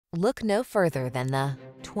Look no further than the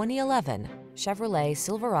 2011 Chevrolet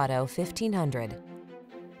Silverado 1500.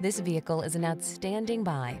 This vehicle is an outstanding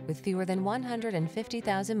buy with fewer than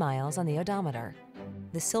 150,000 miles on the odometer.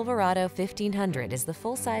 The Silverado 1500 is the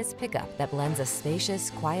full-size pickup that blends a spacious,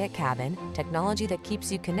 quiet cabin, technology that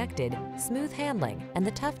keeps you connected, smooth handling, and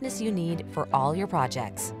the toughness you need for all your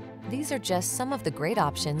projects. These are just some of the great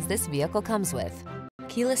options this vehicle comes with: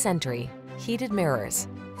 keyless entry, heated mirrors,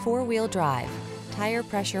 four-wheel drive, tire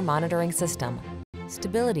pressure monitoring system,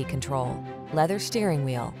 stability control, leather steering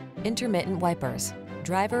wheel, intermittent wipers,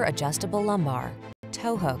 driver adjustable lumbar,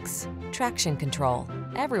 tow hooks, traction control.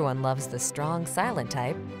 Everyone loves the strong, silent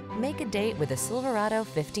type. Make a date with a Silverado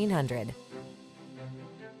 1500.